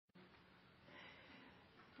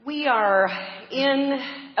We are in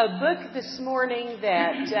a book this morning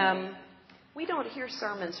that we don't hear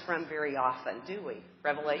sermons from very often, do we?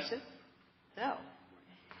 Revelation? No.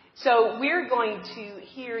 So we're going to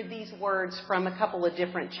hear these words from a couple of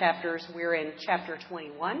different chapters. We're in chapter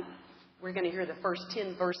 21. We're going to hear the first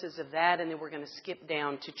 10 verses of that, and then we're going to skip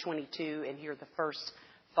down to 22 and hear the first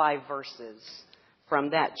 5 verses from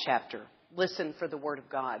that chapter. Listen for the word of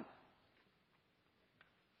God.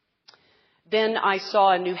 Then I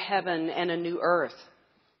saw a new heaven and a new earth.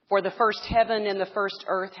 For the first heaven and the first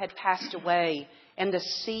earth had passed away, and the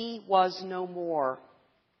sea was no more.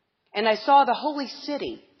 And I saw the holy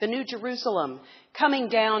city, the new Jerusalem, coming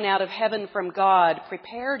down out of heaven from God,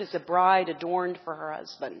 prepared as a bride adorned for her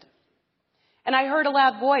husband. And I heard a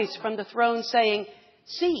loud voice from the throne saying,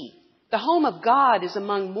 "See, the home of God is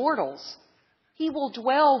among mortals. He will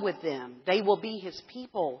dwell with them. They will be his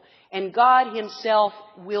people, and God himself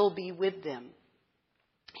will be with them.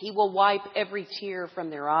 He will wipe every tear from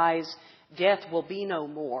their eyes. Death will be no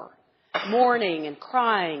more. Mourning and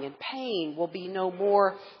crying and pain will be no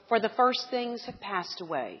more, for the first things have passed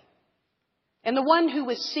away." And the one who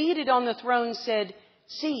was seated on the throne said,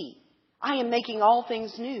 "See, I am making all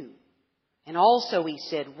things new." And also he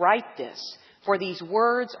said, "Write this, for these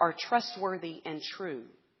words are trustworthy and true."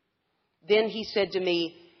 Then he said to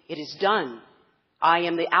me, "It is done. I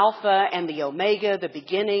am the Alpha and the Omega, the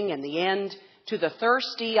beginning and the end. To the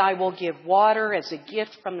thirsty I will give water as a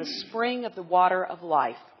gift from the spring of the water of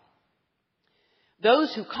life.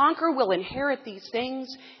 Those who conquer will inherit these things,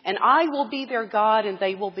 and I will be their God, and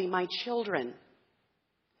they will be my children.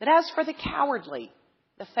 But as for the cowardly,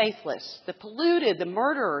 the faithless, the polluted, the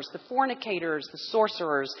murderers, the fornicators, the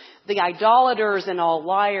sorcerers, the idolaters, and all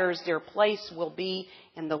liars, their place will be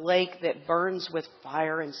in the lake that burns with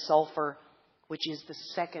fire and sulfur, which is the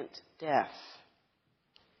second death."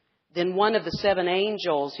 Then one of the 7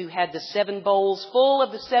 angels who had the 7 bowls full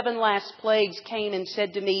of the 7 last plagues came and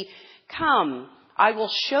said to me, "Come, I will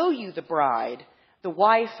show you the bride, the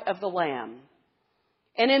wife of the Lamb."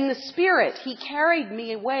 And in the Spirit he carried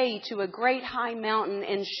me away to a great high mountain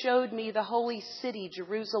and showed me the holy city,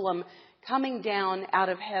 Jerusalem, coming down out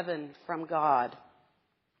of heaven from God.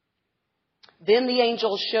 Then the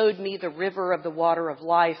angel showed me the river of the water of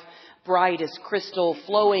life, bright as crystal,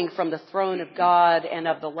 flowing from the throne of God and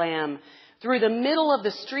of the Lamb, through the middle of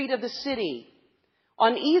the street of the city.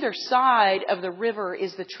 On either side of the river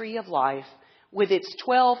is the tree of life, with its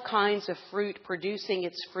 12 kinds of fruit, producing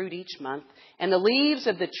its fruit each month. And the leaves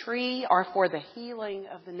of the tree are for the healing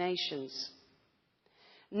of the nations.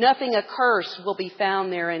 Nothing accursed will be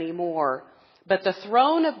found there anymore, but the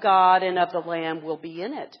throne of God and of the Lamb will be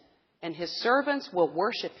in it, and his servants will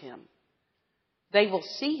worship him. They will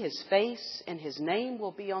see his face, and his name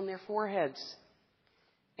will be on their foreheads.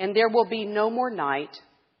 And there will be no more night.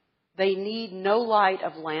 They need no light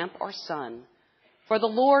of lamp or sun, for the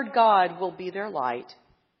Lord God will be their light,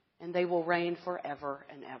 and they will reign forever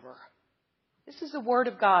and ever. This is the word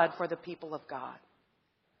of God for the people of God.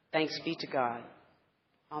 Thanks be to God.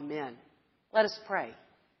 Amen. Let us pray.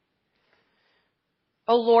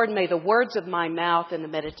 O Lord, may the words of my mouth and the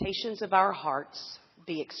meditations of our hearts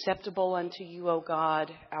be acceptable unto you, O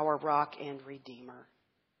God, our rock and redeemer.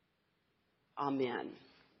 Amen.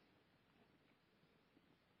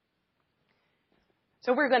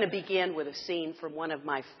 So we're going to begin with a scene from one of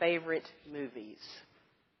my favorite movies.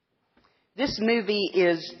 This movie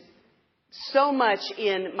is so much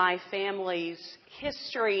in my family's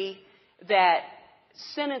history that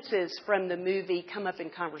sentences from the movie come up in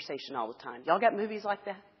conversation all the time. Y'all got movies like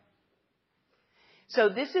that? So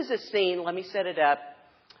this is a scene, let me set it up,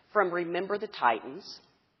 from Remember the Titans.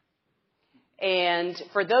 And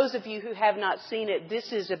for those of you who have not seen it,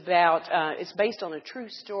 this is about, it's based on a true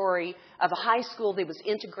story of a high school that was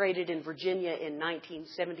integrated in Virginia in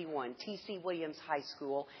 1971, T.C. Williams High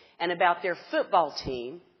School, and about their football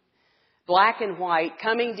team, black and white,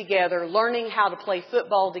 coming together, learning how to play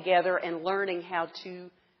football together and learning how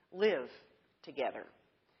to live together.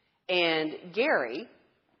 And Gary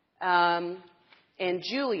and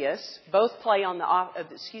Julius both play on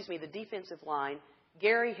the defensive line.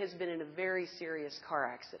 Gary has been in a very serious car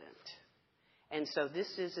accident. And so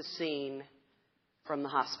this is a scene from the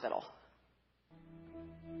hospital.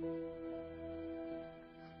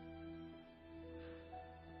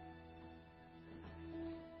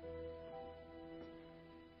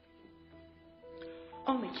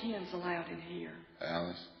 Only Ken's allowed in here.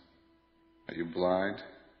 Alice, are you blind?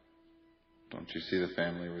 Don't you see the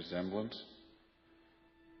family resemblance?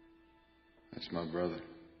 That's my brother.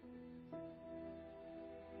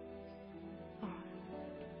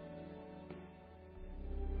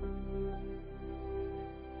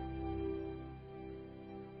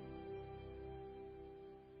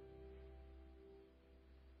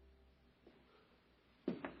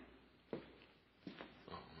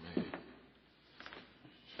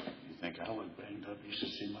 I was banged up. You should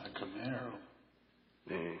see my Camaro.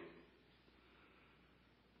 Man,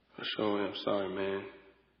 I sure am sorry, man.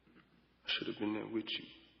 I should have been there with you.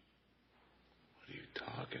 What are you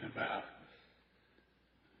talking about?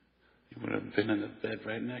 You would have been in the bed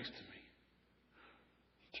right next to me.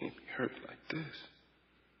 You can't be hurt like this.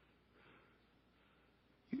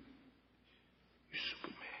 You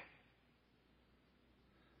Superman.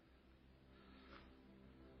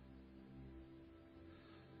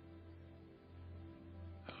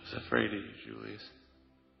 I was afraid of you, Julius.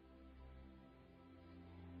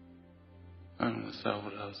 I only saw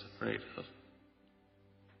what I was afraid of.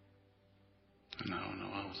 And I don't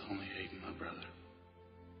know, I was only hating my brother.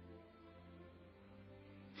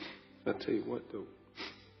 I tell you what, though.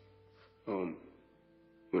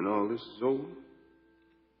 When all this is over,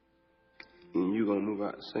 and you gonna move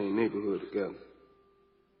out the same neighborhood together.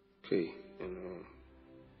 Okay, and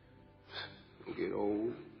you'll get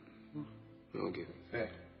old, you'll get fat.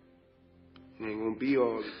 It ain't gonna be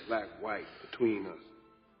all this black-white between us.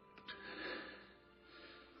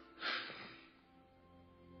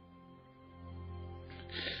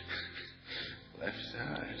 Left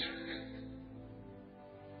side.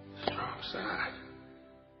 Strong side.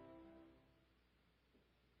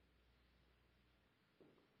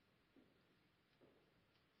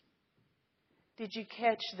 Did you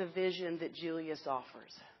catch the vision that Julius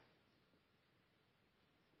offers?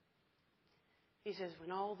 He says,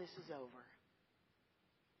 when all this is over,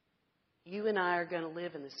 you and I are going to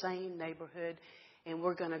live in the same neighborhood, and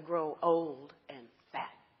we're going to grow old and fat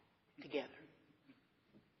together.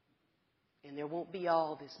 And there won't be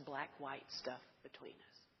all this black-white stuff between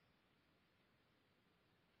us.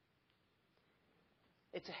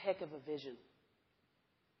 It's a heck of a vision.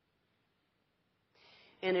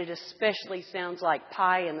 And it especially sounds like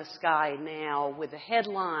pie in the sky now, with the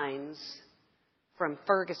headlines from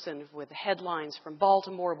Ferguson, with the headlines from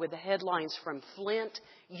Baltimore, with the headlines from Flint,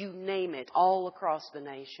 you name it, all across the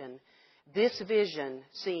nation. This vision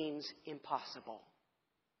seems impossible.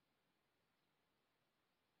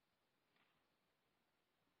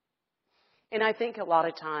 And I think a lot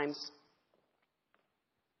of times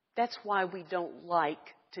that's why we don't like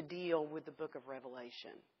to deal with the book of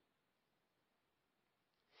Revelation.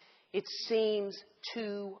 It seems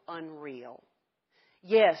too unreal.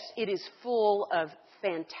 Yes, it is full of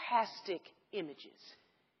fantastic images.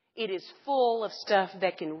 It is full of stuff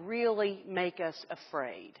that can really make us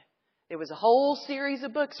afraid. There was a whole series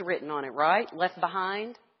of books written on it, right? Left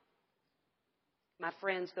Behind. My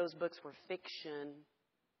friends, those books were fiction.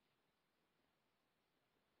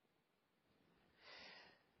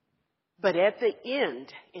 But at the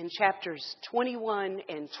end, in chapters 21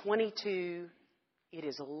 and 22, it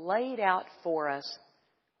is laid out for us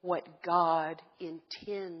what God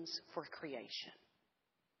intends for creation.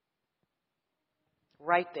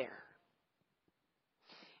 Right there.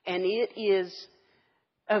 And it is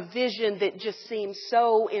a vision that just seems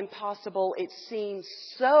so impossible. It seems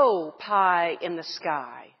so pie in the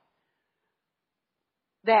sky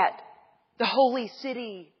that the holy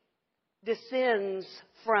city descends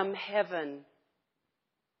from heaven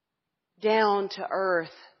down to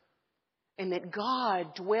earth, and that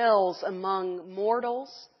God dwells among mortals.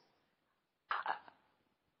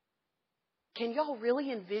 Can y'all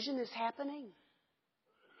really envision this happening?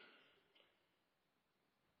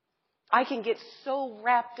 I can get so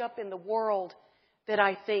wrapped up in the world that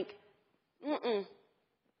I think,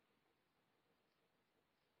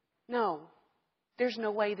 no, there's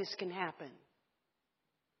no way this can happen.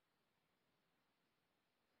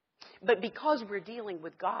 But because we're dealing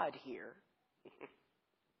with God here,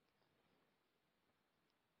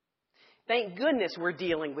 thank goodness we're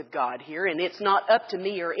dealing with God here, and it's not up to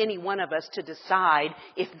me or any one of us to decide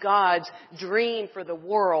if God's dream for the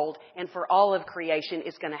world and for all of creation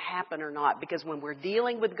is going to happen or not. Because when we're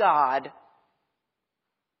dealing with God,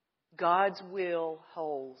 God's will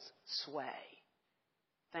holds sway.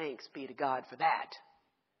 Thanks be to God for that.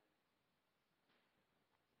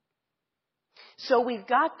 So we've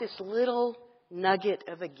got this little nugget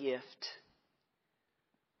of a gift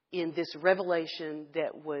in this revelation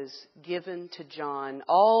that was given to John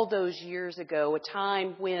all those years ago, a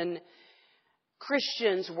time when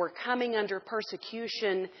Christians were coming under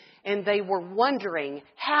persecution and they were wondering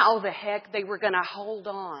how the heck they were going to hold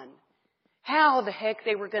on, how the heck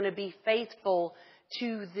they were going to be faithful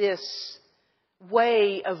to this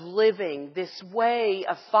way of living, this way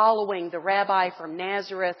of following the rabbi from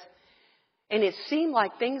Nazareth. And it seemed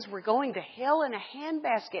like things were going to hell in a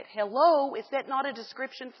handbasket. Hello, is that not a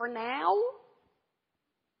description for now?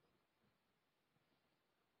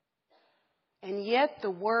 And yet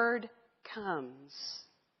the word comes.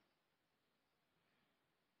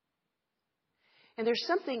 And there's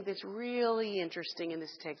something that's really interesting in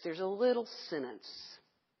this text. There's a little sentence.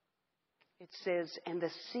 It says, "And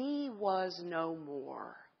the sea was no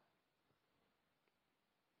more."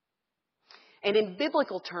 And in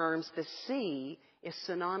biblical terms, the sea is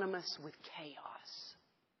synonymous with chaos.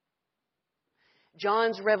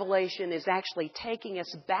 John's revelation is actually taking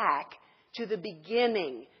us back to the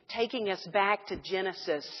beginning, taking us back to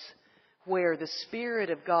Genesis, where the Spirit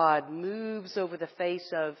of God moves over the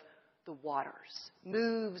face of the waters,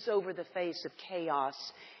 moves over the face of chaos,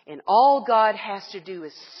 and all God has to do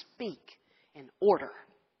is speak, and order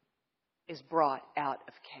is brought out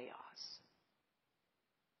of chaos.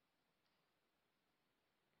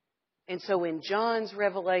 And so in John's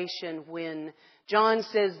revelation, when John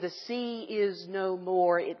says the sea is no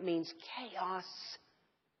more, it means chaos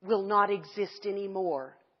will not exist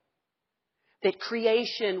anymore. That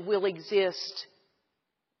creation will exist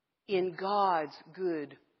in God's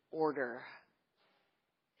good order.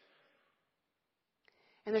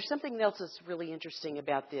 And there's something else that's really interesting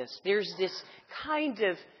about this. There's this kind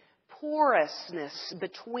of porousness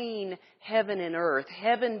between heaven and earth.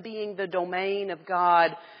 Heaven being the domain of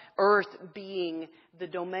God, earth being the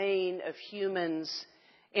domain of humans.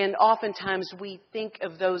 And oftentimes we think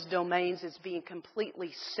of those domains as being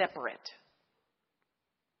completely separate.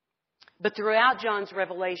 But throughout John's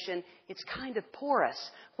revelation, it's kind of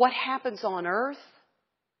porous. What happens on earth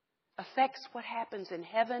affects what happens in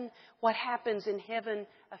heaven. What happens in heaven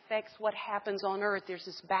affects what happens on earth. There's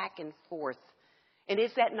this back and forth. And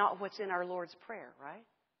is that not what's in our Lord's Prayer, right?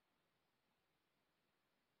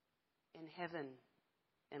 In heaven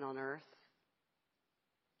and on earth.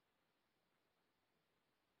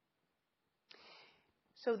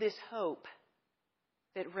 So this hope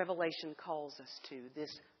that Revelation calls us to,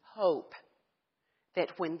 this hope that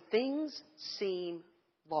when things seem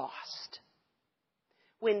lost,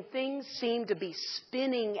 when things seem to be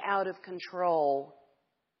spinning out of control,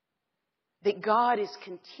 that God is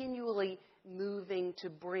continually moving to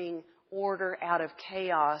bring order out of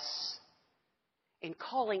chaos and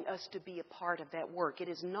calling us to be a part of that work. It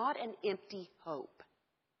is not an empty hope.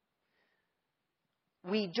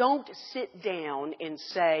 We don't sit down and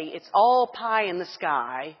say, it's all pie in the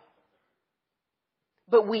sky,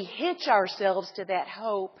 but we hitch ourselves to that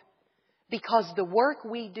hope because the work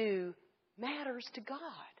we do matters to God.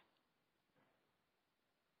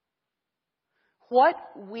 What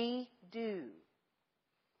we do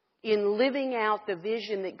in living out the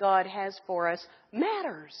vision that God has for us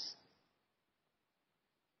matters.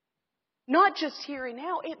 Not just here and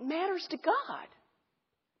now, it matters to God.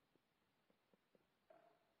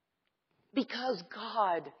 Because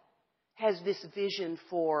God has this vision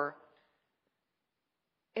for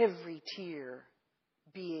every tear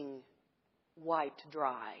being wiped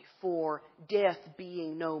dry, for death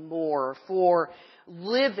being no more, for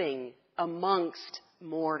living amongst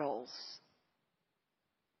mortals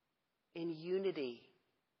in unity.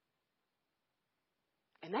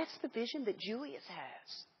 And that's the vision that Julius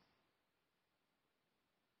has.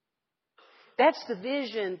 That's the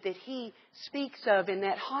vision that he speaks of in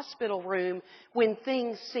that hospital room when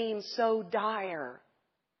things seem so dire.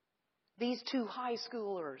 These two high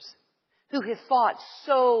schoolers who have fought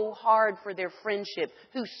so hard for their friendship,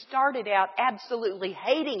 who started out absolutely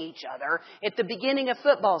hating each other at the beginning of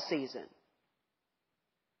football season.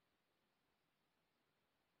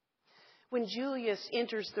 When Julius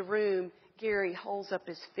enters the room, Gary holds up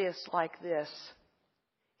his fist like this.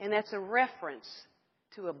 And that's a reference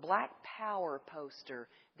to a Black Power poster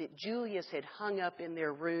that Julius had hung up in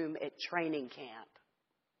their room at training camp.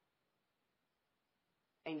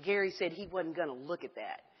 And Gary said he wasn't going to look at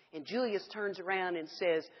that. And Julius turns around and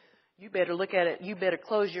says, you better look at it. You better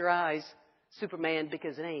close your eyes, Superman,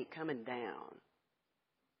 because it ain't coming down.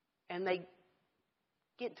 And they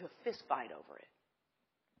get into a fist fight over it.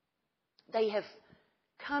 They have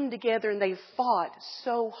come together and they've fought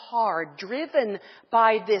so hard, driven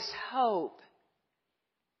by this hope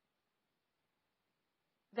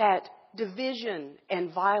that division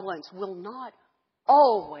and violence will not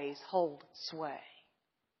always hold sway.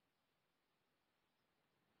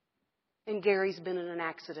 And Gary's been in an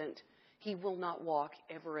accident. He will not walk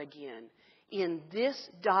ever again. In this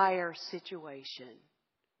dire situation,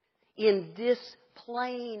 in this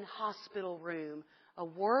plain hospital room, a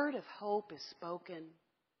word of hope is spoken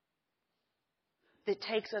that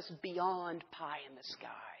takes us beyond pie in the sky.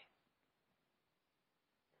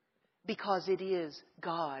 Because it is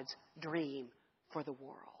God's dream for the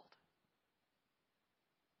world.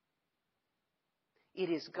 It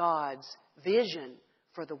is God's vision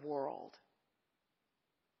for the world.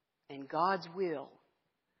 And God's will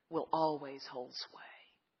always hold sway.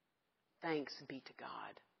 Thanks be to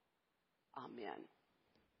God. Amen.